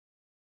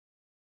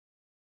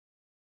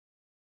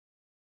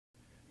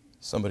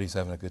Somebody's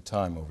having a good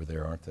time over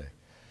there, aren't they?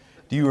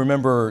 Do you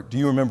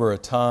remember a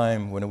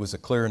time when it was a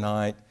clear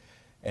night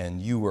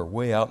and you were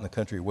way out in the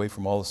country, away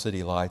from all the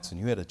city lights, and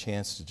you had a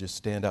chance to just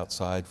stand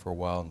outside for a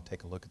while and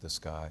take a look at the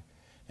sky?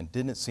 And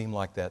didn't it seem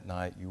like that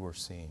night you were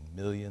seeing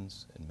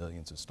millions and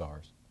millions of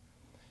stars?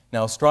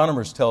 Now,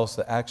 astronomers tell us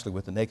that actually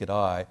with the naked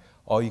eye,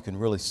 all you can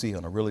really see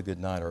on a really good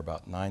night are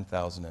about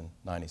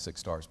 9,096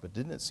 stars. But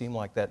didn't it seem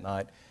like that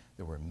night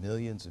there were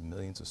millions and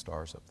millions of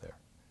stars up there?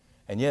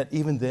 And yet,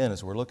 even then,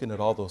 as we're looking at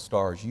all those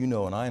stars, you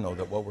know and I know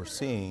that what we're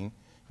seeing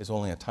is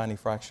only a tiny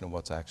fraction of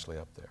what's actually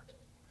up there.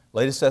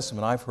 Latest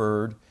estimate I've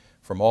heard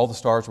from all the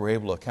stars we're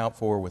able to account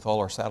for with all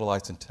our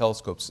satellites and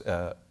telescopes,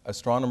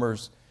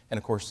 astronomers, and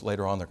of course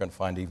later on they're going to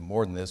find even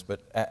more than this,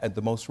 but at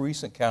the most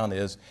recent count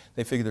is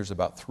they figure there's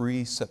about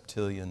 3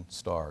 septillion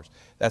stars.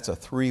 That's a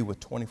 3 with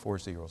 24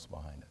 zeros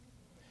behind it.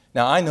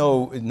 Now I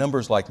know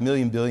numbers like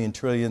million, billion,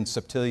 trillion,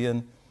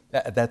 septillion,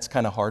 that's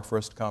kind of hard for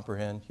us to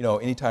comprehend. You know,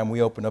 anytime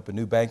we open up a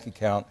new bank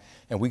account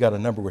and we got a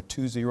number with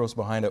 2 zeros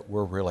behind it,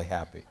 we're really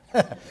happy.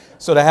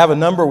 So to have a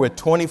number with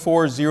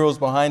 24 zeros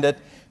behind it,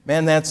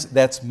 man,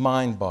 that's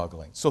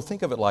mind-boggling. So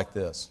think of it like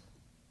this.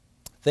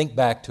 Think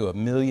back to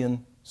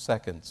 1,000,000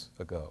 seconds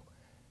ago.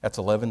 That's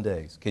 11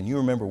 days. Can you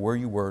remember where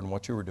you were and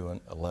what you were doing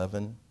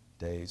 11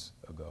 days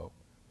ago?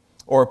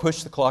 Or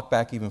push the clock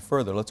back even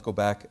further. Let's go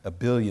back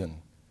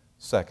 1,000,000,000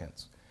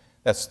 seconds.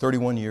 That's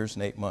 31 years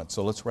and 8 months.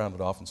 So let's round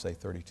it off and say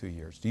 32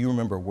 years. Do you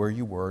remember where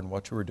you were and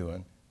what you were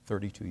doing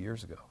 32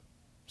 years ago?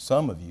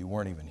 Some of you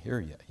weren't even here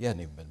yet. You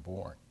hadn't even been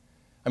born.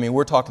 I mean,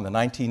 we're talking the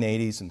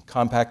 1980s, and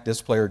compact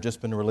disc player had just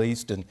been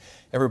released, and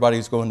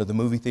everybody's going to the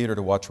movie theater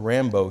to watch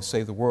Rambo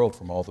save the world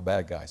from all the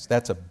bad guys.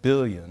 That's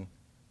 1,000,000,000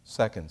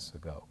 seconds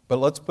ago. But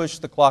let's push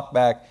the clock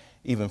back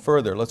even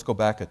further. Let's go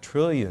back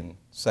 1,000,000,000,000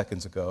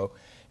 seconds ago,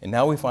 and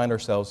now we find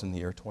ourselves in the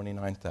year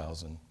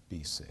 29,000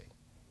 BC.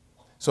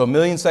 So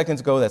 1,000,000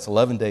 seconds ago, that's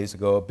 11 days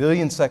ago.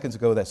 1,000,000,000 seconds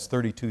ago, that's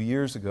 32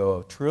 years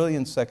ago.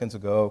 1,000,000,000,000 seconds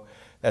ago,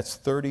 that's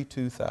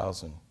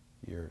 32,000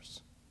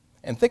 years.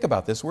 And think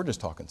about this, we're just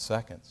talking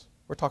seconds.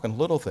 We're talking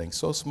little things,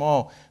 so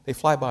small, they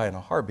fly by in a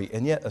heartbeat.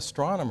 And yet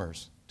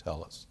astronomers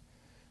tell us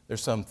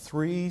there's some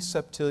 3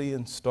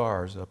 septillion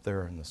stars up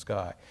there in the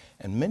sky.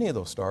 And many of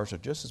those stars are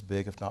just as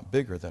big, if not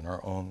bigger, than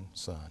our own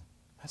sun.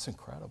 That's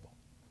incredible.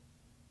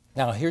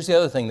 Now, here's the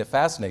other thing that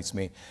fascinates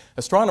me.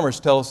 Astronomers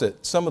tell us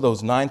that some of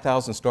those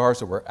 9,000 stars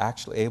that we're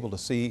actually able to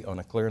see on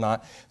a clear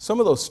night,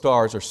 some of those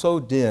stars are so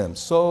dim,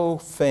 so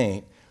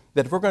faint,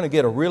 that if we're going to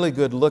get a really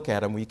good look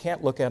at them, you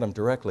can't look at them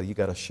directly, you've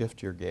got to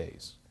shift your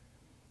gaze.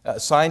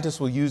 Scientists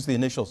will use the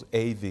initials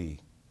AV.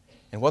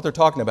 And what they're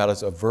talking about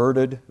is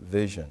averted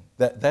vision.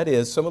 That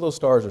is, some of those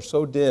stars are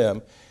so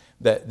dim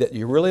that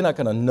you're really not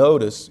going to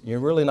notice, you're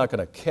really not going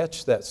to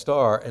catch that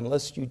star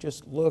unless you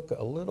just look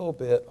a little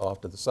bit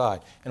off to the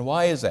side. And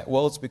why is that?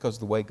 Well, it's because of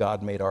the way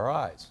God made our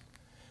eyes.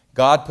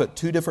 God put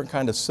 2 different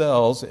kinds of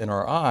cells in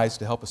our eyes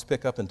to help us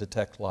pick up and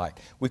detect light.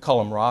 We call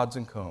them rods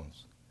and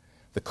cones.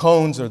 The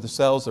cones are the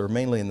cells that are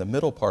mainly in the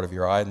middle part of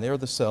your eye, and they're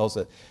the cells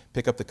that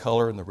pick up the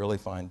color and the really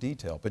fine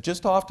detail. But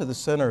just off to the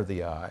center of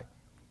the eye,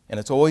 and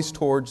it's always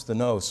towards the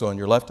nose. So on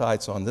your left eye,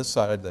 it's on this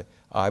side of the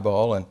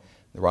eyeball, and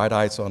the right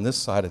eye, it's on this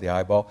side of the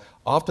eyeball.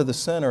 Off to the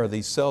center are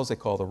these cells they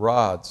call the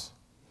rods.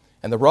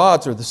 And the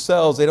rods are the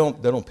cells, they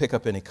don't pick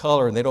up any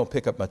color and they don't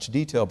pick up much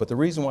detail. But the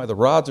reason why the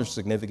rods are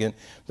significant,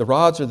 the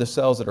rods are the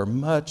cells that are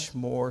much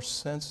more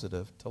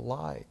sensitive to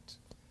light.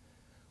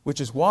 Which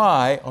is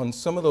why on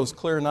some of those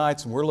clear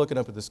nights when we're looking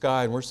up at the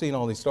sky and we're seeing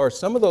all these stars,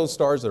 some of those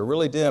stars that are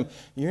really dim,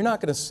 you're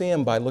not going to see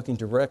them by looking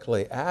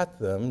directly at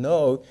them.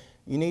 No,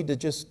 you need to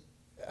just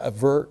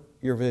avert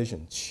your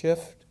vision,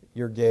 shift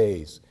your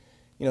gaze.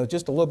 You know,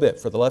 just a little bit.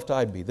 For the left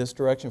eye, it'd be this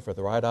direction. For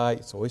the right eye,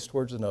 it's always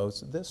towards the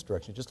nose, this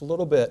direction, just a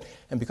little bit.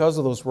 And because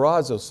of those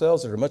rods, those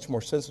cells that are much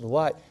more sensitive to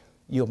light,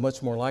 you'll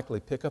much more likely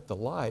pick up the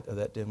light of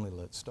that dimly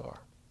lit star.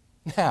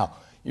 Now,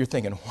 you're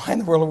thinking, why in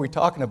the world are we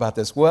talking about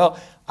this? Well,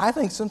 I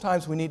think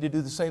sometimes we need to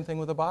do the same thing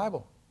with the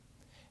Bible.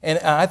 And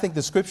I think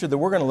the scripture that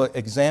we're going to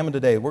examine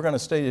today, we're going to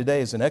study today,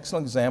 is an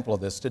excellent example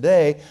of this.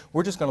 Today,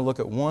 we're just going to look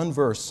at one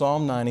verse,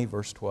 Psalm 90,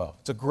 verse 12.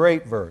 It's a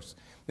great verse.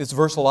 It's a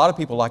verse a lot of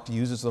people like to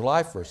use as their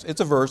life verse.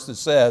 It's a verse that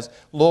says,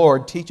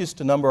 Lord, teach us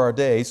to number our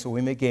days so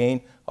we may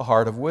gain a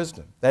heart of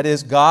wisdom. That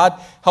is, God,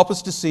 help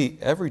us to see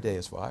every day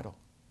is vital.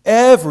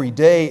 Every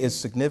day is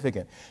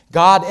significant.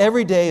 God,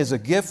 every day is a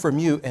gift from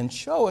you, and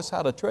show us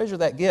how to treasure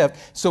that gift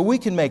so we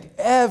can make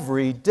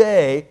every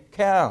day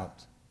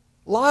count.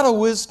 A lot of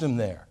wisdom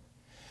there.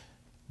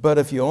 But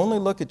if you only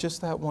look at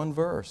just that one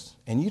verse,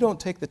 and you don't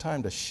take the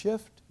time to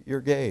shift your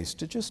gaze,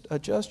 to just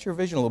adjust your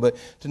vision a little bit,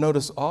 to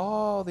notice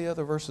all the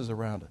other verses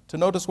around it, to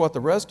notice what the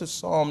rest of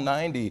Psalm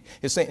 90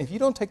 is saying, if you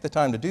don't take the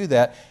time to do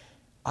that,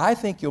 I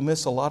think you'll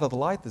miss a lot of the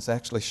light that's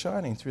actually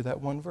shining through that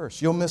one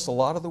verse. You'll miss a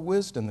lot of the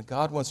wisdom that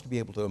God wants to be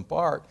able to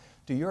impart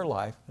to your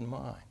life and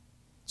mine.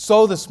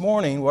 So this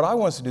morning, what I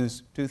want us to do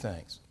is 2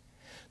 things.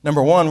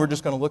 Number one, we're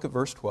just going to look at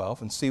verse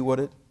 12 and see what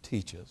it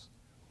teaches.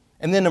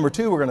 And then number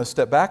two, we're going to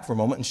step back for a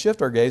moment and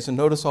shift our gaze and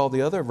notice all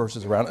the other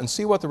verses around it and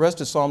see what the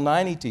rest of Psalm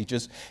 90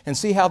 teaches and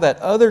see how that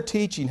other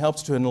teaching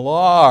helps to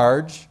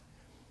enlarge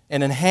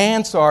and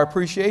enhance our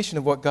appreciation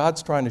of what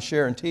God's trying to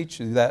share and teach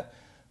through that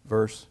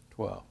verse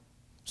 12.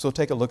 So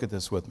take a look at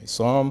this with me.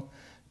 Psalm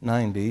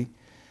 90,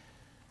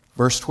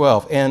 verse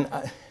 12. And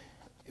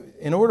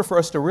in order for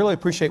us to really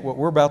appreciate what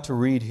we're about to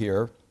read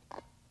here,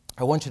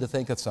 I want you to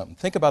think of something.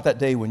 Think about that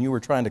day when you were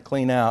trying to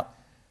clean out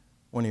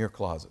one of your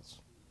closets.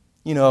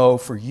 You know,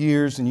 for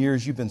years and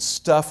years, you've been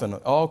stuffing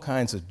all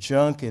kinds of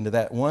junk into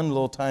that one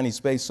little tiny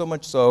space, so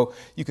much so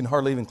you can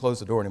hardly even close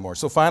the door anymore.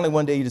 So finally,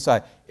 one day you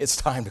decide, it's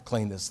time to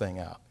clean this thing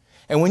out.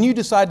 And when you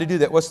decide to do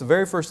that, what's the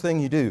very first thing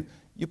you do?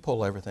 You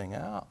pull everything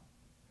out.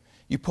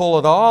 You pull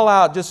it all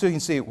out just so you can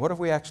see, what have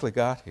we actually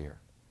got here?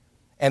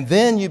 And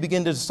then you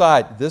begin to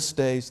decide, this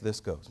stays, this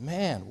goes.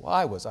 Man,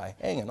 why was I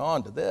hanging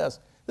on to this?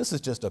 This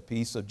is just a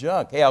piece of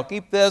junk. Hey, I'll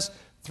keep this.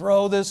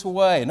 Throw this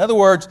away. In other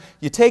words,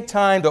 you take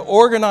time to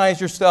organize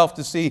yourself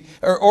to see,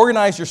 or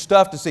organize your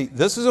stuff to see,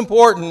 this is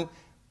important,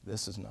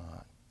 this is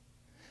not.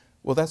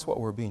 Well, that's what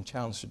we're being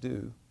challenged to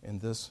do in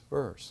this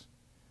verse.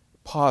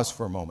 Pause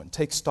for a moment.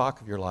 Take stock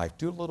of your life.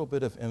 Do a little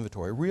bit of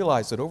inventory.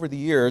 Realize that over the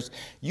years,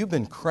 you've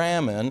been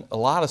cramming a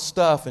lot of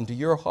stuff into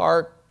your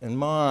heart and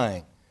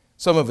mind.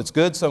 Some of it's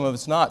good, some of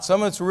it's not.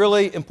 Some of it's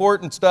really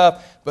important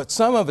stuff, but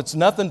some of it's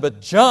nothing but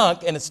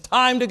junk, and it's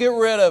time to get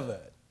rid of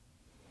it.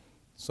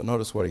 So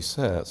notice what he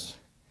says.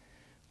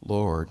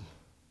 Lord,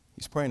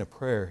 he's praying a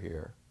prayer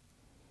here.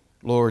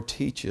 Lord,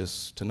 teach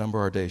us to number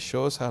our days.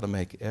 Show us how to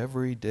make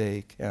every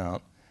day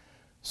count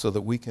so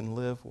that we can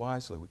live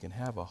wisely. We can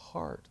have a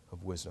heart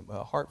of wisdom,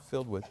 a heart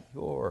filled with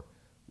your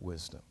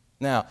wisdom.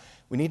 Now,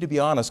 we need to be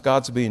honest.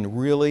 God's being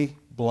really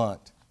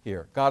blunt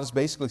here. God is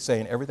basically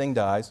saying everything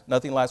dies,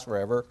 nothing lasts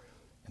forever,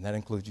 and that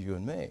includes you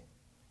and me.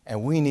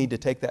 And we need to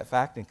take that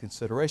fact in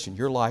consideration.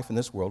 Your life in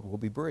this world will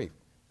be brief.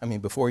 I mean,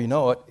 before you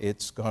know it,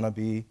 it's going to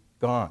be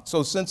gone.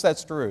 So since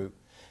that's true,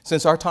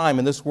 since our time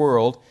in this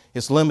world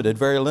is limited,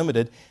 very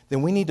limited,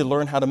 then we need to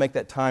learn how to make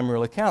that time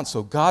really count.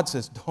 So God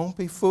says, don't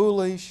be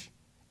foolish.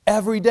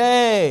 Every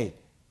day,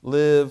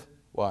 live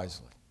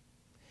wisely.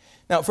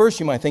 Now, at first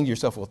you might think to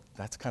yourself, well,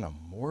 that's kind of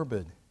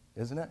morbid,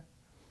 isn't it?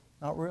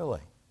 Not really.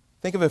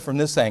 Think of it from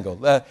this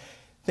angle.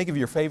 Think of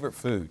your favorite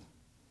food.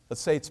 Let's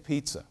say it's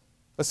pizza.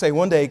 Let's say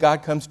one day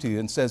God comes to you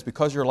and says,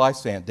 because your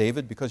lifespan,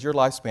 David, because your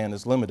lifespan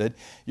is limited,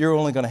 you're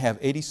only going to have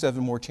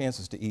 87 more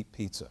chances to eat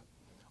pizza.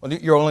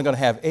 You're only going to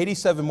have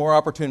 87 more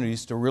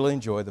opportunities to really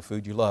enjoy the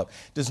food you love.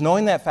 Does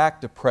knowing that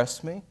fact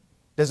depress me?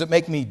 Does it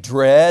make me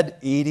dread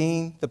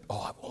eating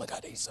I've only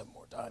got 87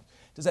 more times.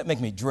 Does that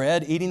make me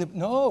dread eating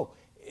No,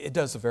 it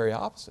does the very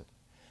opposite.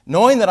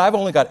 Knowing that I've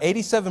only got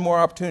 87 more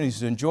opportunities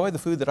to enjoy the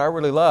food that I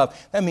really love,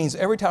 that means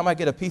every time I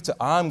get a pizza,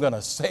 I'm going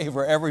to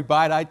savor every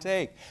bite I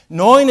take.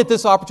 Knowing that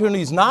this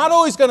opportunity is not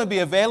always going to be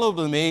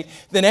available to me,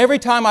 then every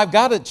time I've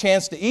got a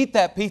chance to eat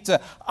that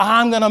pizza,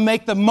 I'm going to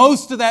make the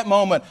most of that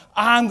moment.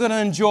 I'm going to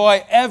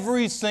enjoy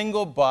every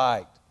single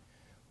bite.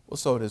 Well,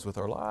 so it is with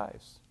our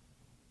lives.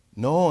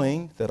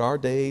 Knowing that our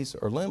days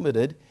are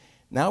limited,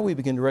 now we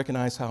begin to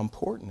recognize how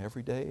important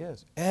every day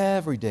is.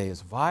 Every day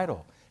is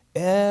vital.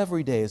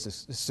 Every day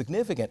is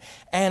significant.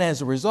 And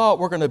as a result,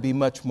 we're going to be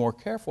much more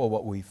careful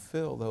what we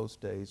fill those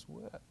days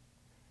with. Do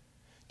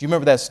you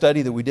remember that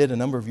study that we did a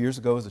number of years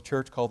ago as a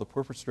church called The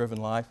Purpose-Driven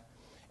Life?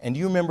 And do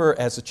you remember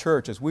as a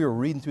church, as we were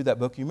reading through that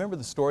book, you remember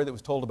the story that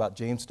was told about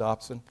James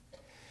Dobson?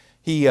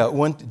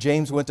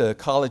 James went to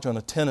college on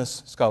a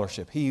tennis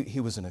scholarship. He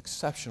was an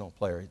exceptional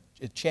player,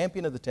 a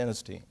champion of the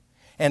tennis team.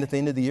 And at the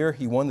end of the year,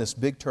 he won this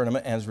big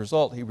tournament, and as a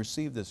result, he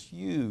received this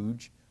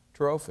huge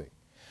trophy.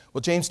 Well,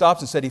 James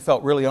Dobson said he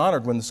felt really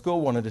honored when the school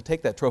wanted to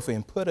take that trophy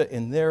and put it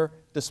in their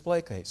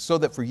display case so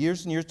that for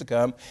years and years to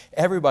come,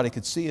 everybody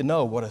could see and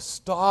know what a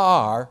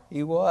star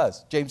he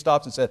was. James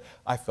Dobson said,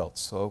 I felt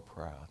so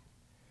proud.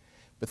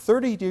 But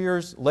 30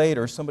 years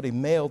later, somebody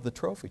mailed the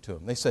trophy to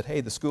him. They said, hey,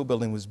 the school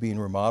building was being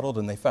remodeled,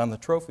 and they found the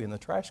trophy in the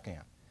trash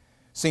can.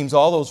 Seems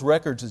all those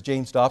records, as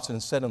James Dobson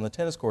had said on the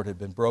tennis court, had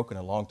been broken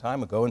a long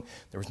time ago, and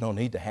there was no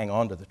need to hang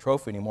on to the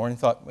trophy anymore. And he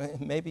thought,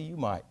 maybe you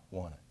might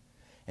want it.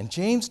 And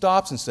James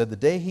Dobson said the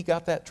day he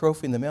got that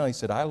trophy in the mail, he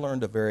said, I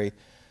learned a very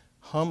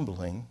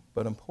humbling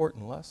but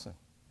important lesson.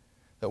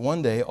 That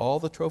one day all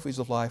the trophies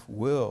of life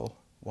will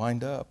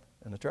wind up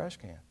in a trash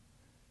can.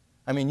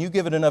 I mean, you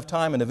give it enough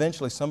time and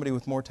eventually somebody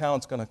with more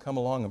talent is going to come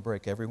along and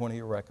break every one of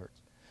your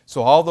records.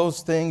 So all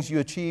those things you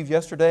achieved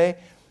yesterday,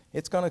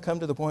 it's going to come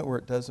to the point where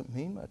it doesn't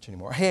mean much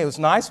anymore. Hey, it was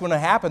nice when it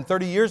happened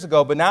 30 years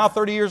ago, but now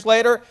 30 years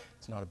later,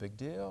 it's not a big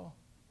deal.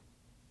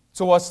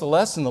 So what's the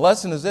lesson? The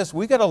lesson is this.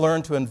 We've got to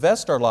learn to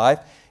invest our life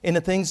in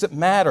the things that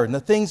matter, in the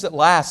things that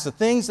last, the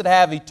things that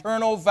have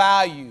eternal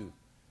value.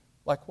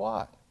 Like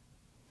what?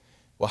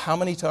 Well, how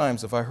many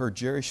times have I heard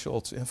Jerry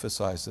Schultz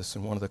emphasize this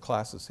in one of the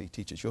classes he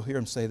teaches? You'll hear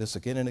him say this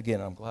again and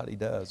again. I'm glad he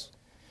does.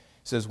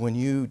 He says, when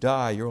you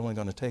die, you're only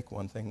going to take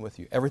one thing with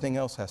you. Everything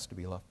else has to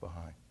be left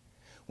behind.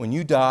 When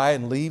you die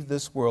and leave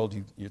this world,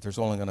 there's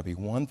only going to be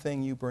one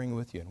thing you bring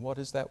with you. And what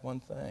is that one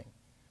thing?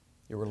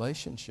 Your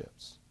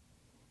relationships.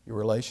 your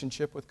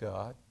relationship with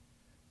God,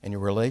 and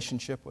your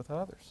relationship with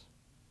others.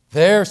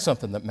 There's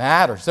something that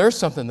matters. There's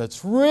something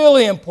that's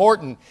really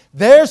important.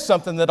 There's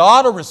something that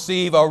ought to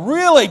receive a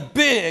really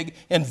big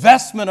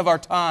investment of our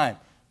time.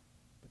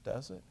 But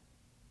does it?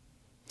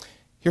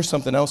 Here's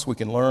something else we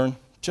can learn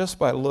just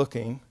by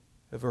looking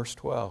at verse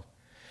 12.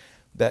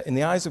 That in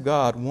the eyes of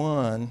God,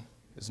 one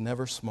is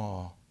never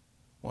small.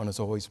 One is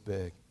always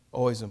big,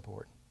 always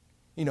important.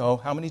 You know,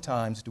 how many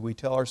times do we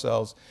tell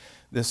ourselves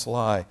this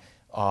lie?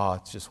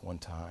 It's just one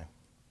time.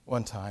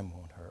 One time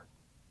won't hurt.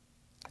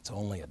 It's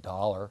only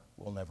 $1.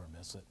 We'll never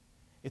miss it.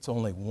 It's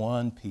only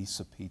one piece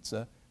of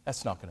pizza.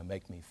 That's not going to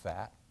make me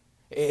fat.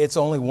 It's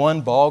only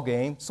one ball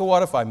game. So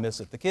what if I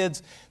miss it? The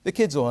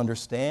kids will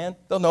understand.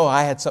 They'll know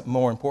I had something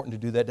more important to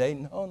do that day.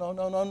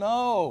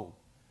 No.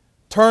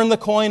 Turn the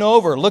coin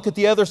over. Look at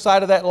the other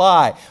side of that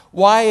lie.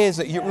 Why is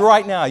it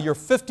right now you're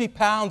 50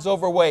 pounds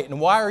overweight?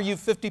 And why are you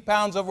 50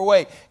 pounds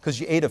overweight?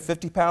 Because you ate a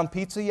 50-pound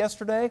pizza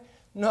yesterday?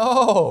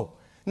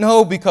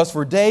 No, because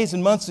for days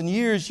and months and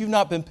years, you've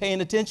not been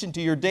paying attention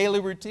to your daily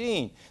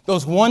routine.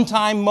 Those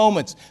one-time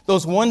moments,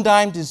 those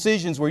one-time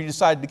decisions where you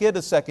decided to get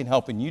a second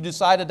helping, you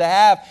decided to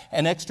have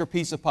an extra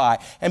piece of pie.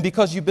 And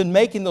because you've been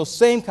making those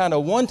same kind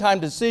of one-time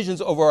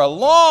decisions over a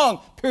long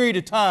period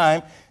of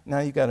time, now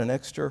you've got an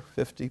extra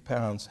 50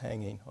 pounds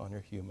hanging on your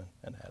human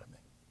anatomy.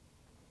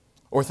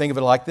 Or think of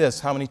it like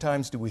this. How many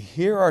times do we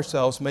hear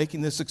ourselves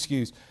making this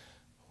excuse?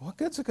 What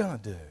good's it going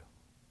to do?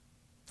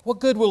 What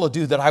good will it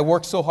do that I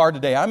worked so hard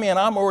today? I'm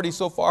already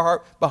so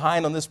far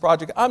behind on this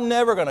project. I'm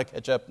never going to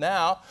catch up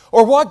now.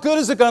 Or what good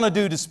is it going to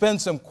do to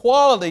spend some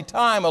quality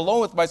time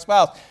alone with my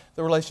spouse?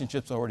 The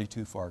relationship's already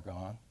too far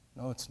gone.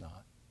 No,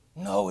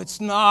 it's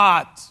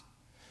not.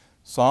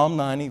 Psalm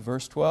 90,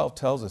 verse 12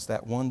 tells us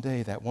that one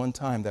day, that one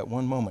time, that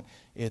one moment,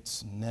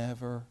 it's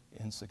never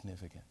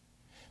insignificant.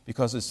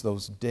 Because it's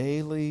those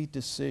daily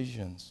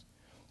decisions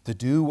to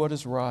do what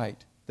is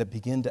right that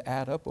begin to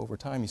add up over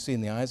time. You see, in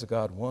the eyes of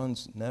God,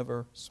 one's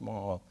never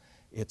small,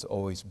 it's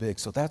always big.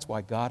 So that's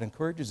why God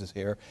encourages us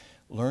here,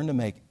 learn to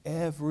make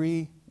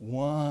every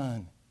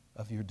one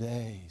of your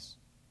days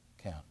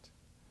count.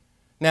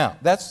 Now,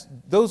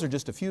 those are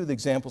just a few of the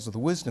examples of the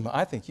wisdom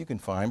I think you can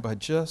find by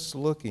just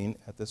looking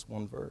at this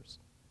one verse.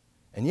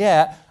 And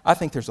yet, I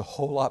think there's a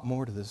whole lot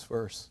more to this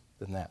verse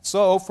than that.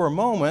 So, for a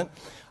moment,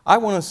 I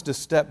want us to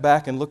step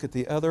back and look at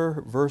the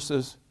other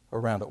verses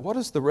around it. What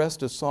does the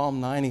rest of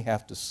Psalm 90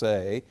 have to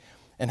say?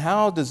 And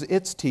how does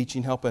its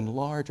teaching help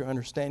enlarge our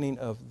understanding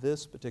of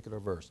this particular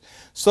verse?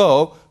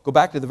 So, go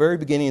back to the very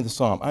beginning of the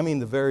psalm.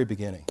 The very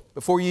beginning.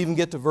 Before you even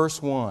get to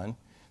verse 1,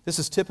 this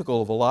is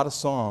typical of a lot of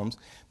psalms.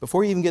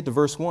 Before you even get to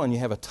verse 1, you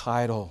have a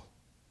title,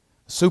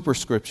 a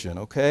superscription,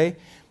 okay?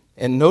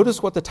 And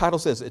notice what the title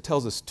says. It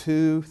tells us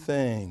two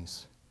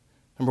things.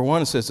 Number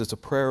one, it says it's a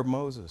prayer of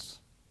Moses.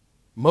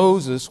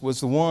 Moses was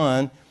the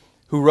one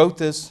who wrote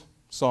this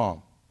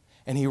psalm.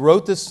 And he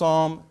wrote this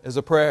psalm as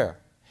a prayer.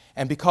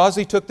 And because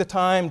he took the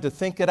time to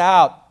think it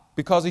out,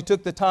 because he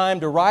took the time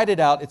to write it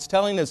out, it's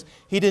telling us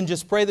he didn't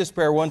just pray this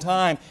prayer one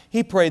time.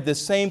 He prayed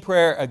this same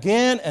prayer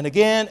again and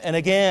again and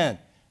again.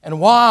 And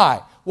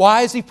why?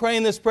 Why is he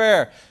praying this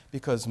prayer?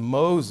 Because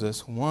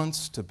Moses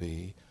wants to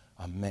be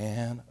a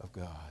man of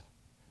God.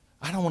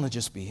 I don't want to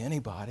just be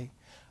anybody.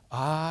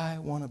 I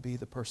want to be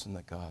the person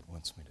that God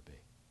wants me to be.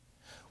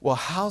 Well,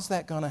 how's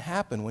that going to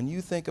happen when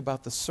you think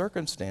about the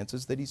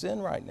circumstances that he's in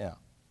right now?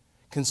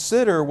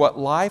 Consider what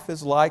life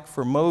is like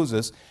for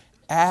Moses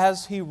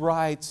as he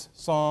writes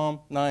Psalm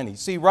 90.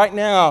 See, right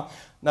now,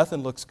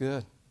 nothing looks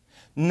good.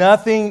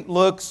 Nothing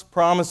looks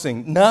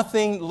promising.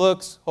 Nothing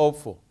looks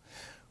hopeful.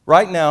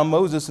 Right now,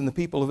 Moses and the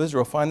people of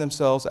Israel find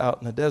themselves out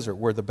in the desert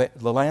where the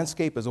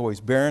landscape is always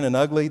barren and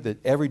ugly,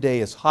 that every day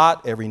is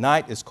hot, every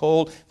night is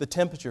cold, the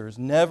temperature is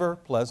never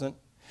pleasant.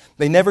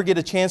 They never get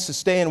a chance to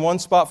stay in one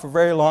spot for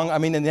very long.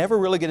 They never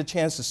really get a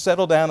chance to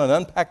settle down and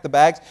unpack the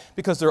bags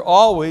because they're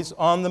always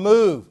on the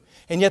move.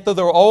 And yet, though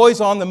they're always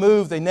on the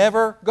move, they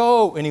never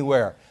go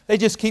anywhere. They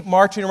just keep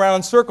marching around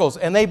in circles.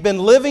 And they've been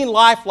living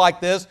life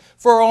like this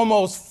for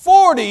almost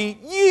 40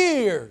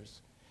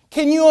 years.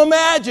 Can you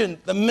imagine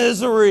the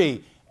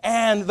misery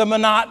and the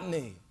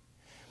monotony?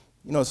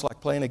 It's like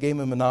playing a game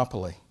of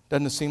Monopoly.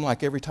 Doesn't it seem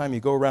like every time you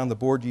go around the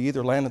board, you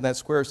either land on that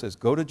square that says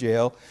go to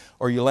jail,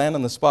 or you land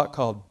on the spot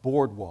called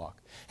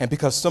Boardwalk. And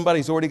because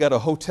somebody's already got a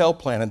hotel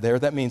planted there,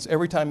 that means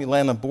every time you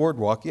land on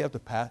Boardwalk, you have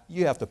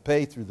to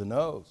pay through the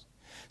nose.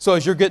 So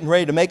as you're getting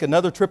ready to make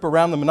another trip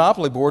around the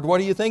Monopoly board,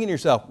 what are you thinking to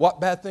yourself? What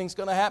bad thing's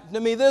going to happen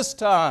to me this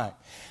time?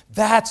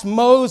 That's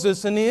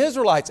Moses and the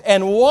Israelites.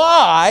 And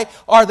why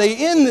are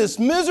they in this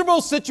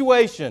miserable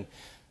situation?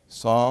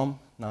 Psalm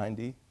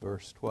 90,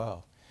 verse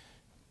 12.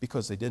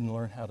 Because they didn't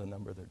learn how to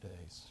number their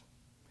days.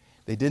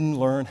 They didn't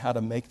learn how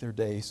to make their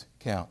days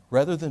count.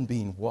 Rather than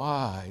being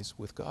wise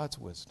with God's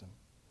wisdom,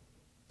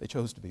 they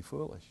chose to be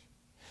foolish.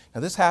 Now,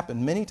 this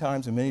happened many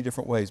times in many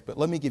different ways, but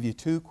let me give you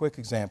two quick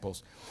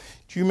examples.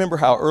 Do you remember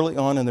how early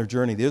on in their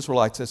journey, the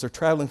Israelites, as they're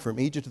traveling from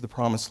Egypt to the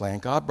Promised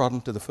Land, God brought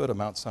them to the foot of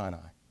Mount Sinai.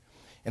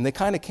 And they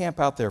kind of camp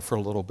out there for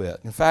a little bit.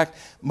 In fact,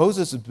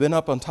 Moses has been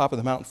up on top of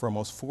the mountain for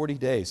almost 40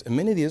 days. And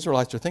many of the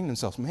Israelites are thinking to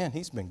themselves, man,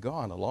 he's been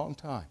gone a long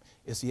time.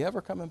 Is he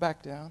ever coming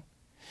back down?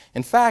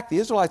 In fact, the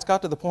Israelites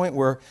got to the point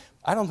where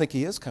I don't think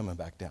he is coming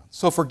back down.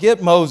 So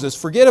forget Moses,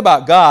 forget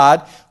about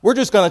God. We're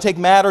just going to take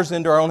matters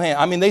into our own hands.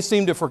 I mean, they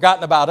seem to have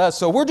forgotten about us,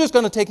 so we're just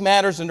going to take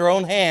matters into our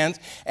own hands.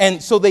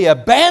 And so they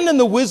abandon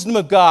the wisdom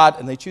of God,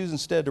 and they choose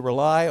instead to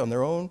rely on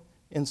their own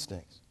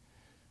instincts.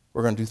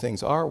 We're going to do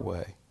things our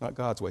way, not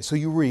God's way. So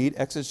you read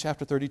Exodus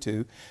chapter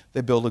 32,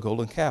 they build a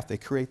golden calf. They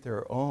create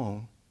their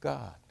own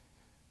God.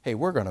 Hey,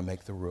 we're going to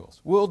make the rules.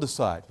 We'll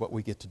decide what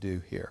we get to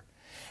do here.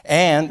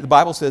 And the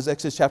Bible says,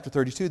 Exodus chapter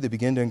 32, they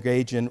begin to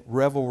engage in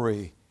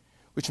revelry,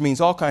 which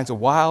means all kinds of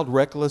wild,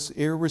 reckless,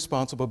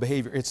 irresponsible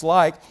behavior. It's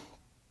like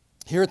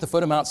here at the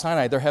foot of Mount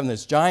Sinai, they're having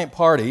this giant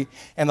party,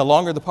 and the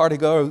longer the party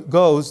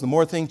goes, the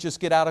more things just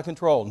get out of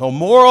control. No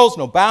morals,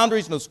 no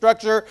boundaries, no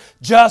structure,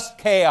 just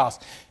chaos.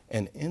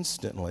 And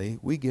instantly,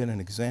 we get an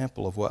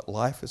example of what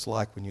life is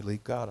like when you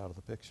leave God out of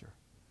the picture.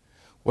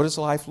 What does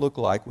life look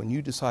like when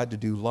you decide to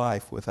do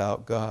life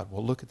without God?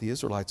 Well, look at the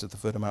Israelites at the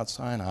foot of Mount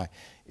Sinai.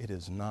 It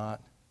is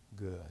not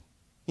good.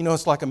 You know,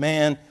 it's like a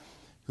man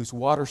who's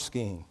water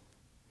skiing.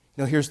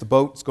 You know, here's the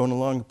boat, it's going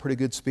along at pretty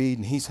good speed,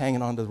 and he's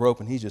hanging onto the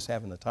rope, and he's just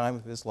having the time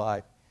of his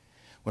life.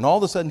 When all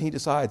of a sudden he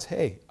decides,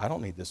 hey, I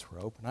don't need this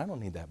rope, and I don't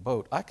need that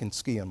boat. I can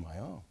ski on my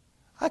own.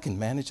 I can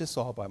manage this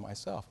all by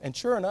myself. And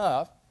sure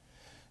enough,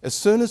 as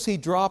soon as he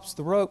drops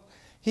the rope,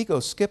 he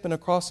goes skipping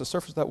across the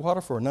surface of that water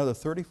for another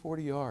 30,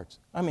 40 yards.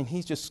 I mean,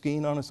 he's just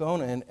skiing on his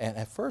own, and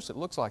at first it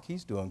looks like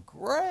he's doing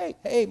great.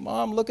 Hey,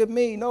 Mom, look at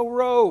me, no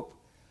rope.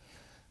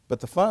 But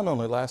the fun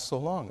only lasts so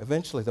long.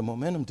 Eventually, the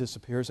momentum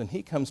disappears, and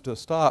he comes to a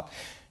stop,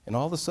 and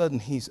all of a sudden,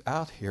 he's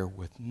out here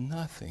with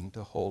nothing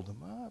to hold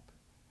him up.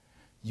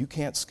 You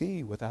can't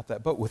ski without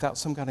that boat, without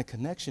some kind of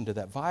connection to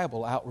that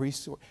viable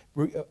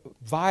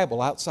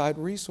outside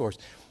resource.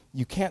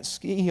 You can't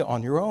ski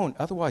on your own,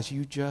 otherwise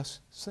you just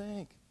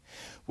sink.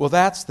 Well,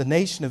 that's the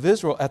nation of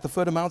Israel at the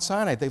foot of Mount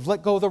Sinai. They've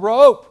let go of the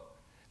rope.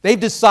 They've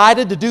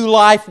decided to do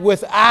life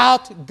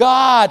without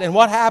God. And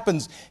what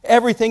happens?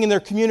 Everything in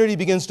their community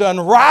begins to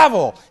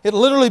unravel. It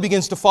literally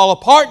begins to fall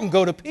apart and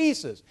go to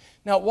pieces.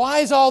 Now, why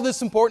is all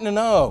this important to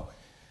know?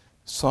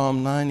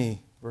 Psalm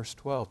 90, verse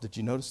 12. Did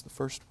you notice the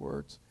first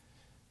words?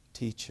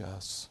 Teach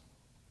us.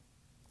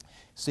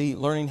 See,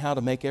 learning how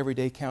to make every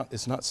day count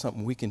is not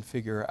something we can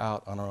figure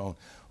out on our own.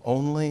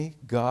 Only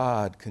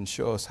God can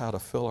show us how to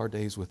fill our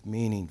days with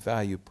meaning,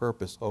 value,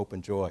 purpose, hope,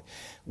 and joy.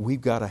 We've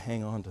got to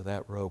hang on to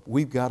that rope.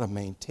 We've got to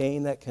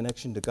maintain that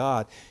connection to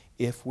God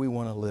if we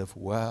want to live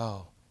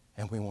well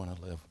and we want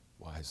to live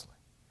wisely.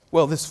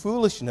 Well, this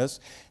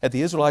foolishness at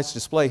the Israelites'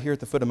 display here at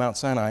the foot of Mount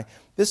Sinai,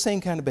 this same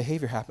kind of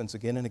behavior happens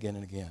again and again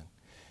and again.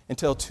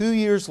 Until 2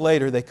 years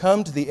later, they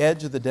come to the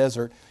edge of the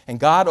desert, and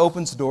God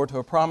opens the door to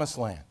a promised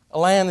land. A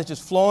land that's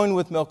just flowing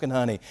with milk and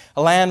honey.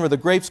 A land where the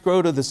grapes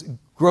grow to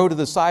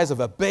the size of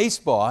a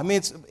baseball. I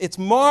mean, it's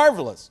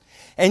marvelous.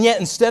 And yet,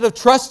 instead of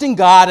trusting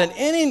God and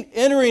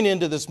entering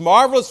into this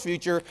marvelous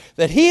future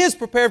that He has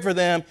prepared for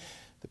them,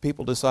 the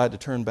people decide to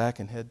turn back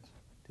and head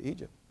to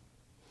Egypt.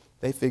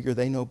 They figure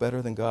they know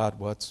better than God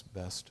what's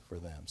best for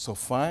them. So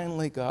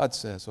finally, God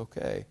says,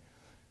 okay,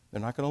 they're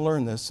not going to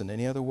learn this in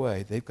any other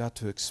way. They've got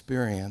to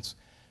experience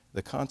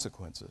the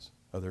consequences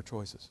of their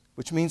choices.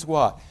 Which means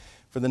what?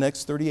 For the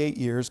next 38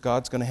 years,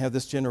 God's going to have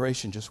this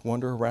generation just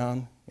wander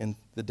around in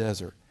the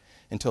desert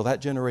until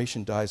that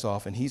generation dies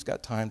off, and He's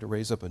got time to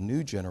raise up a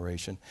new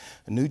generation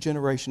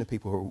of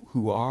people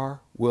who are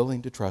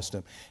willing to trust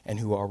Him and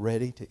who are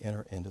ready to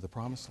enter into the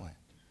promised land.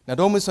 Now,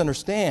 don't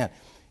misunderstand.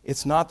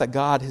 It's not that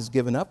God has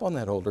given up on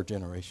that older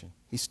generation.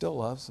 He still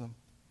loves them.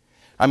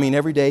 I mean,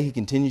 every day He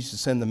continues to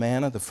send the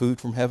manna, the food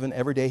from heaven.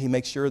 Every day He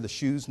makes sure the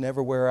shoes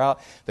never wear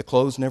out, the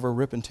clothes never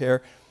rip and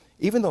tear.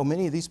 Even though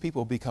many of these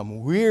people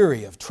become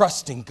weary of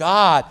trusting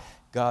God,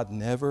 God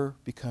never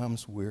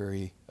becomes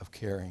weary of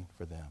caring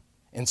for them.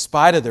 In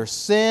spite of their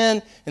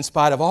sin, in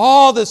spite of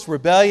all this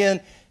rebellion,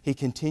 He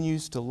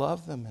continues to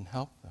love them and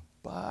help them.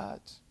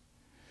 But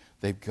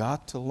they've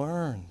got to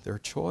learn their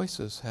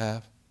choices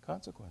have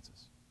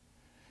consequences.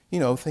 You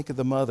know, think of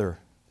the mother,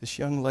 this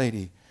young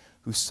lady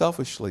who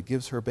selfishly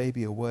gives her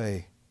baby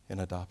away in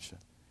adoption.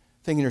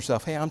 Thinking to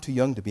herself, hey, I'm too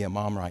young to be a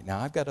mom right now.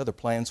 I've got other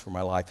plans for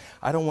my life.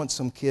 I don't want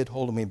some kid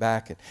holding me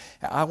back.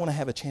 I want to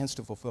have a chance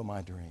to fulfill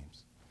my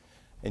dreams.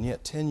 And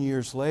yet 10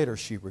 years later,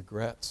 she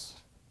regrets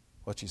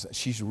what she said.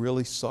 She's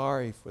really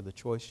sorry for the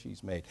choice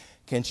she's made.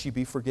 Can she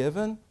be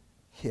forgiven?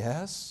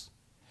 Yes.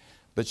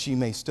 But she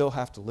may still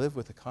have to live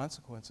with the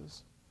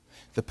consequences.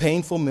 The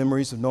painful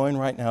memories of knowing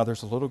right now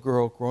there's a little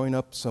girl growing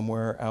up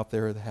somewhere out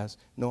there that has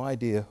no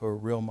idea who her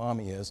real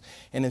mommy is.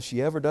 And if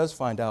she ever does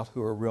find out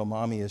who her real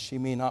mommy is, she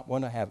may not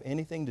want to have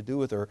anything to do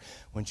with her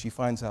when she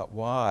finds out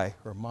why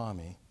her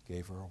mommy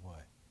gave her away.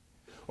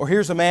 Or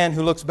here's a man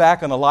who looks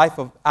back on a life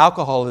of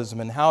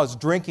alcoholism and how his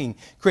drinking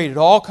created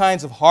all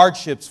kinds of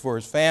hardships for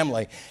his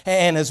family.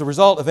 And as a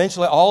result,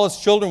 eventually all his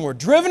children were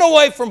driven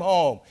away from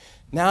home.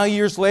 Now,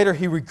 years later,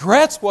 he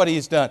regrets what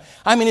he's done.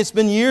 I mean, it's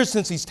been years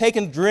since he's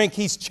taken a drink.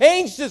 He's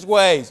changed his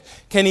ways.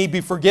 Can he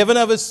be forgiven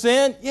of his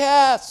sin?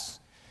 Yes.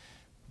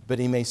 But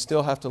he may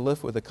still have to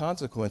live with the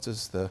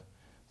consequences, the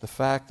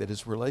fact that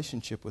his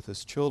relationship with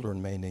his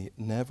children may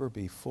never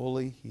be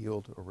fully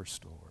healed or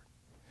restored.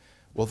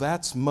 Well,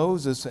 that's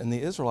Moses and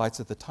the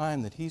Israelites at the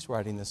time that he's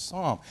writing this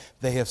psalm.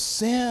 They have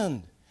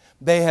sinned.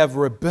 They have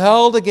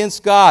rebelled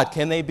against God.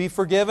 Can they be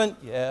forgiven?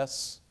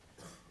 Yes.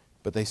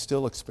 But they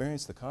still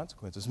experience the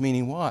consequences.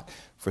 Meaning what?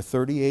 For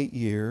 38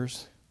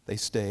 years, they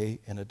stay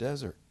in a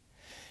desert.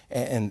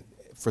 And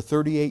for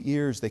 38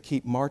 years, they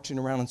keep marching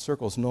around in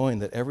circles, knowing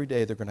that every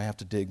day they're going to have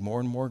to dig more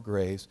and more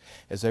graves,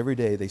 as every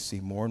day they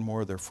see more and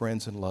more of their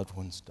friends and loved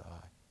ones die.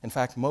 In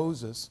fact,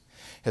 Moses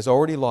has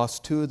already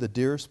lost two of the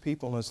dearest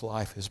people in his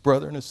life, his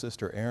brother and his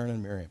sister, Aaron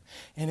and Miriam.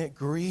 And it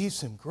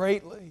grieves him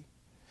greatly.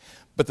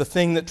 But the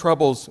thing that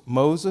troubles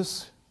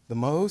Moses the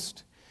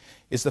most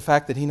is the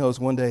fact that he knows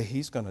one day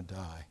he's going to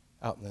die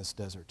out in this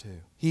desert too.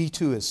 He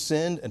too has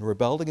sinned and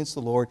rebelled against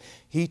the Lord.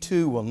 He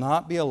too will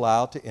not be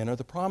allowed to enter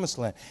the promised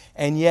land.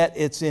 And yet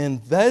it's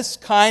in this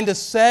kind of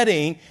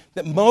setting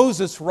that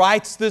Moses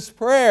writes this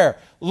prayer.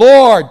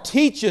 Lord,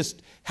 teach us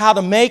how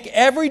to make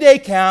every day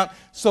count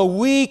so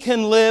we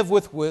can live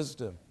with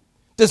wisdom.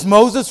 Does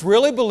Moses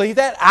really believe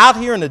that? Out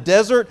here in the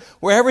desert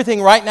where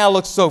everything right now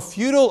looks so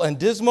futile and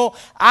dismal,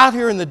 out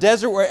here in the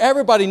desert where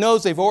everybody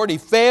knows they've already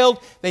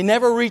failed, they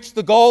never reached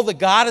the goal that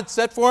God had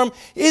set for them,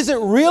 is it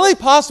really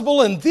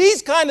possible in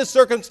these kind of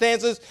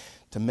circumstances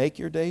to make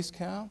your days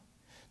count?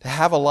 To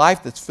have a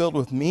life that's filled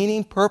with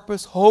meaning,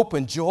 purpose, hope,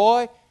 and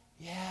joy?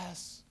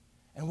 Yes.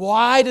 And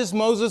why does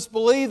Moses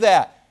believe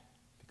that?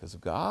 Because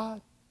of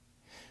God.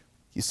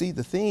 You see,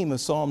 the theme of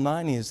Psalm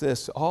 90 is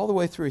this. All the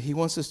way through, he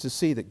wants us to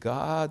see that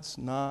God's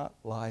not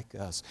like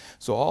us.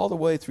 So all the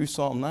way through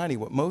Psalm 90,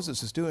 what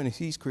Moses is doing is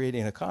he's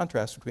creating a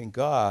contrast between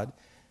God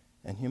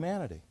and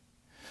humanity.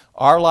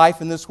 Our life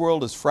in this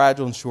world is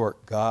fragile and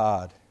short.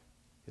 God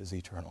is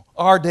eternal.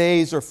 Our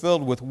days are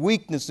filled with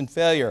weakness and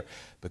failure,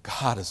 but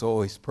God is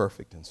always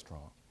perfect and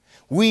strong.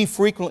 We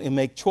frequently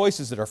make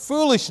choices that are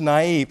foolish and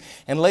naive,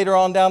 and later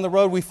on down the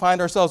road, we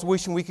find ourselves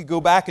wishing we could go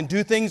back and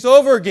do things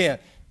over again.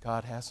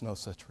 God has no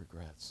such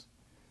regrets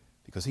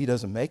because he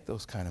doesn't make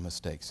those kind of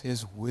mistakes.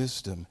 His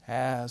wisdom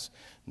has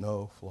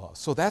no flaws.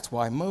 So that's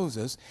why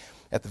Moses,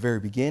 at the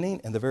very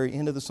beginning and the very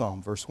end of the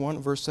psalm, verse 1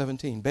 and verse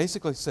 17,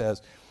 basically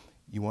says,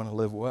 you want to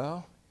live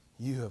well?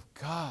 You have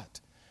got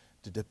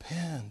to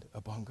depend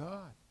upon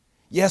God.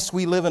 Yes,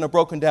 we live in a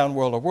broken down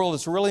world. A world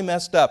that's really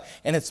messed up,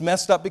 and it's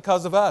messed up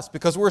because of us,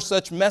 because we're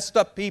such messed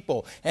up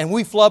people, and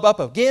we flub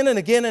up again and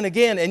again and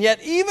again, and yet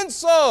even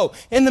so,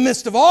 in the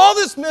midst of all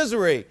this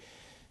misery,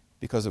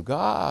 because of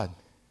God,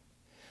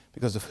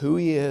 because of who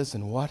he is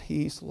and what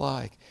he's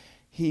like,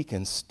 he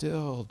can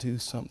still do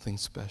something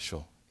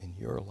special in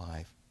your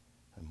life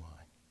and mine.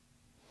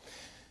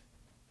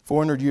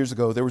 400 years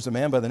ago, there was a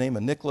man by the name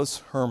of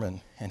Nicholas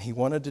Herman, and he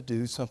wanted to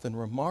do something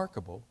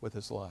remarkable with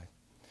his life.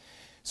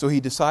 So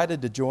he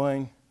decided to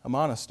join a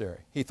monastery.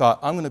 He thought,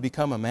 I'm going to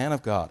become a man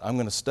of God. I'm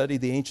going to study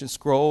the ancient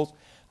scrolls.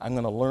 I'm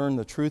going to learn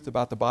the truth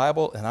about the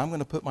Bible, and I'm going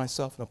to put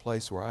myself in a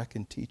place where I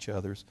can teach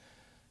others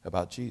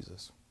about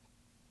Jesus.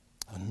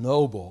 A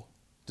noble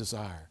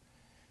desire,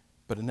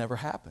 but it never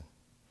happened.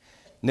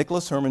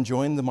 Nicholas Herman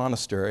joined the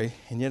monastery,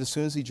 and yet as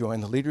soon as he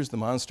joined, the leaders of the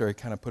monastery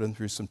kind of put him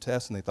through some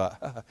tests, and they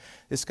thought,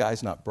 this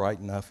guy's not bright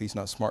enough, he's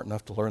not smart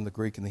enough to learn the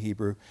Greek and the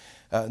Hebrew.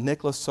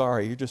 Nicholas,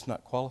 sorry, you're just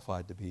not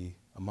qualified to be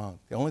a monk.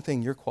 The only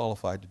thing you're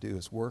qualified to do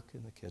is work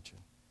in the kitchen.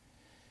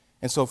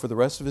 And so for the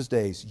rest of his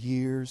days,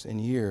 years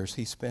and years,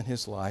 he spent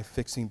his life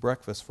fixing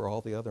breakfast for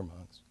all the other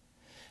monks,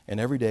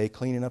 and every day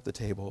cleaning up the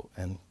table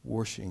and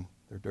washing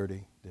their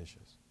dirty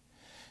dishes.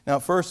 Now,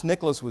 at first,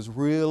 Nicholas was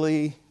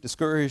really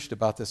discouraged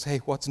about this. Hey,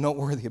 what's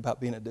noteworthy about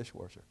being a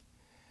dishwasher?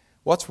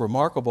 What's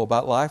remarkable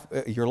about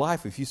your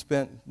life if you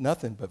spent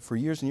nothing but for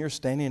years and years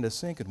standing in the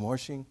sink and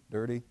washing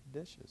dirty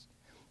dishes?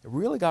 It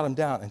really got him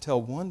down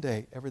until one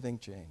day everything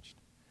changed.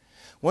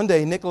 One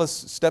day, Nicholas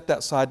stepped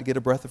outside to get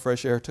a breath of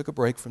fresh air, took a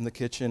break from the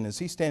kitchen. As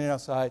he's standing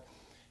outside,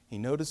 he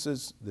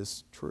notices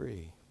this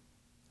tree,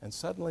 and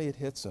suddenly it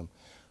hits him.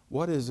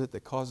 What is it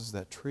that causes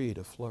that tree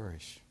to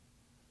flourish?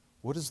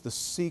 What is the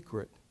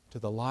secret to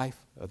the life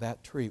of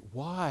that tree?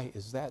 Why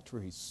is that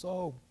tree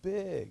so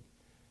big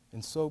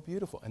and so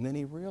beautiful? And then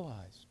he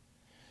realized,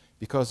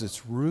 because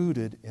it's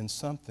rooted in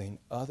something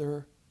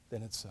other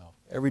than itself.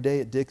 Every day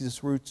it digs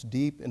its roots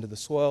deep into the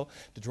soil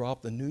to draw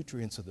up the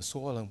nutrients of the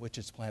soil in which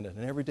it's planted.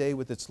 And every day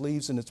with its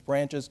leaves and its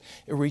branches,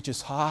 it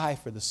reaches high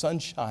for the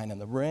sunshine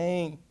and the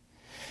rain.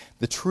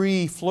 The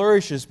tree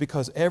flourishes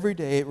because every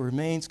day it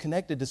remains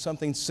connected to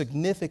something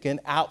significant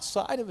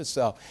outside of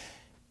itself.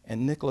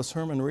 And Nicholas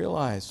Herman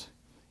realized,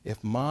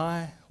 if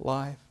my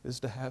life is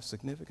to have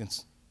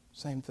significance,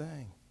 same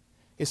thing.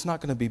 It's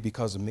not going to be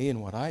because of me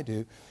and what I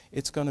do.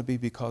 It's going to be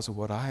because of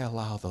what I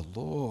allow the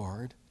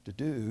Lord to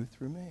do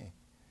through me.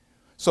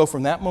 So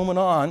from that moment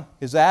on,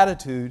 his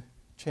attitude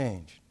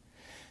changed.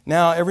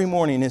 Now, every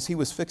morning as he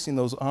was fixing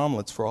those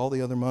omelets for all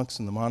the other monks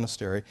in the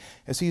monastery,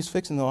 as he was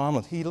fixing the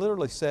omelet, he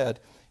literally said,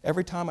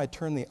 every time I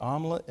turned the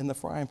omelet in the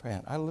frying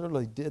pan, I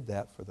literally did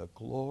that for the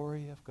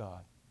glory of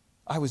God.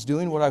 I was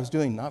doing what I was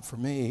doing, not for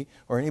me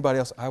or anybody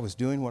else. I was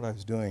doing what I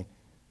was doing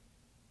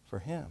for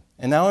him.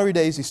 And now every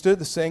day as he stood at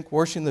the sink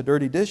washing the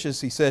dirty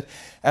dishes, he said,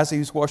 as he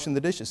was washing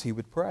the dishes, he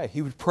would pray.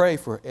 He would pray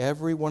for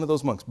every one of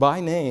those monks by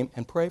name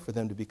and pray for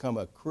them to become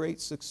a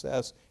great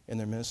success in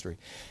their ministry.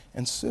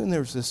 And soon there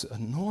was this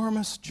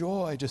enormous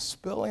joy just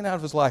spilling out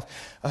of his life,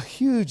 a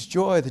huge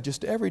joy that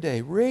just every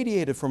day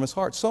radiated from his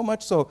heart, so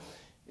much so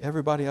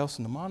everybody else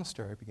in the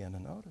monastery began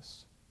to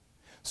notice.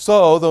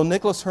 So, though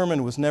Nicholas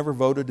Herman was never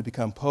voted to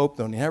become pope,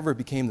 though he never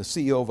became the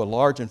CEO of a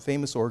large and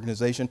famous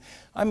organization,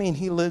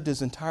 he lived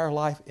his entire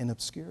life in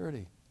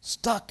obscurity,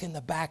 stuck in the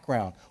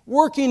background,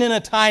 working in a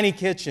tiny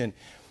kitchen.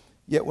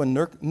 Yet when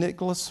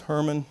Nicholas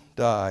Herman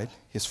died,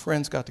 his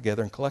friends got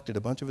together and collected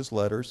a bunch of his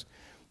letters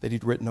that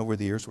he'd written over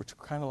the years, which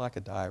were kind of like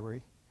a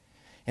diary.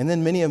 And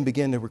then many of them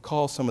began to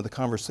recall some of the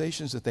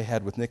conversations that they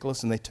had with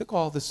Nicholas, and they took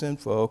all this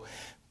info,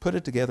 put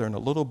it together in a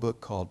little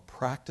book called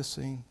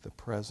Practicing the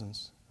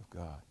Presence of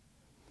God.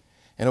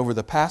 And over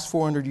the past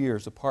 400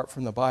 years, apart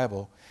from the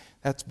Bible,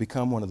 that's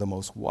become one of the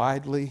most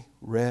widely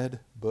read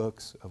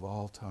books of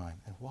all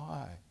time. And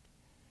why?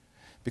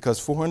 Because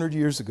 400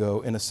 years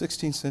ago, in a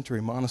 16th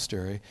century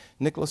monastery,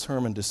 Nicholas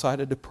Herman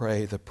decided to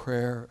pray the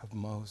prayer of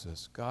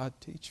Moses. God,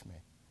 teach me.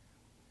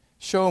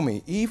 Show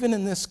me, even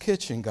in this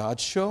kitchen, God,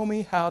 show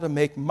me how to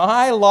make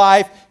my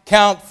life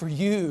count for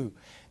you.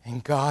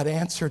 And God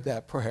answered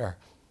that prayer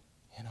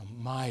in a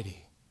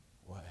mighty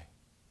way.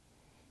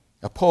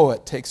 A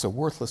poet takes a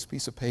worthless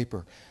piece of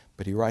paper,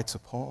 but he writes a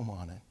poem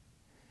on it.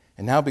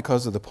 And now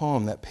because of the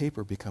poem, that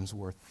paper becomes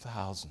worth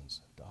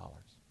thousands of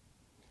dollars.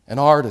 An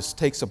artist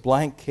takes a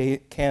blank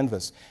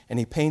canvas and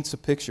he paints a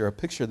picture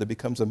that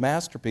becomes a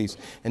masterpiece.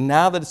 And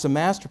now that it's a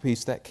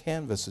masterpiece, that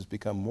canvas has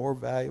become more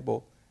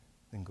valuable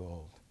than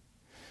gold.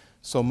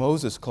 So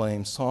Moses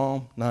claims,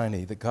 Psalm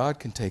 90, that God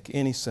can take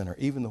any sinner,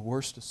 even the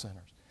worst of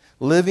sinners,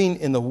 living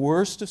in the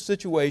worst of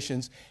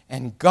situations,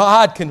 and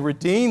God can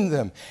redeem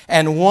them.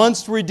 And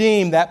once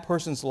redeemed, that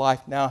person's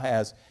life now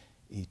has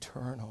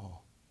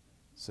eternal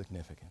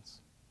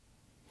significance.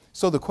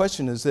 So the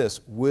question is this: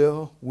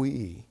 will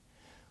we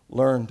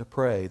learn to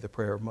pray the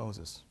prayer of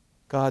Moses?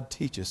 God,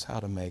 teach us how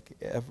to make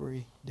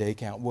every day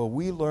count. Will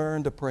we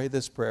learn to pray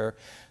this prayer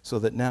so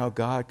that now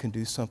God can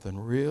do something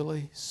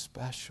really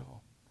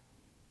special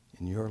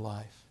in your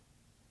life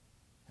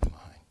and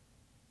mine?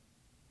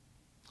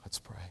 Let's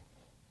pray.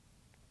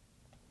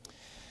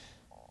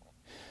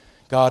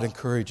 God,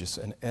 encourage us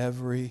in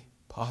every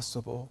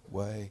possible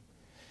way.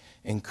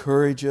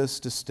 Encourage us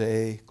to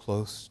stay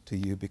close to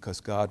you because,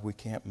 God, we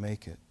can't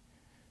make it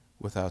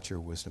without your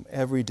wisdom.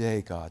 Every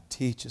day, God,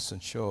 teach us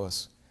and show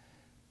us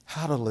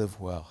how to live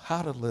well,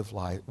 how to live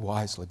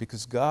wisely.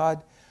 Because,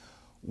 God,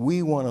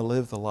 we want to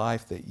live the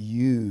life that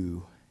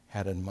you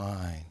had in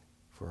mind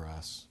for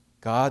us.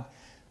 God,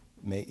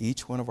 may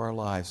each one of our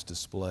lives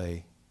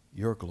display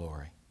your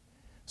glory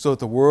so that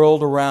the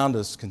world around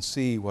us can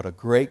see what a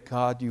great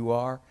God you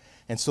are,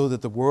 and so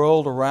that the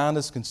world around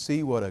us can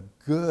see what a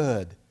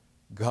good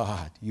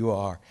God you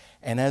are.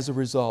 And as a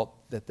result,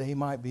 that they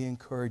might be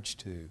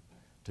encouraged to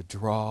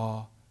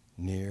draw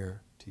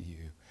near to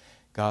you.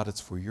 God,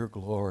 it's for your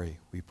glory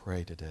we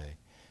pray today,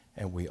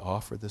 and we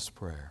offer this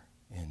prayer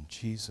in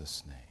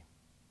Jesus' name.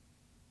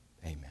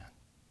 Amen.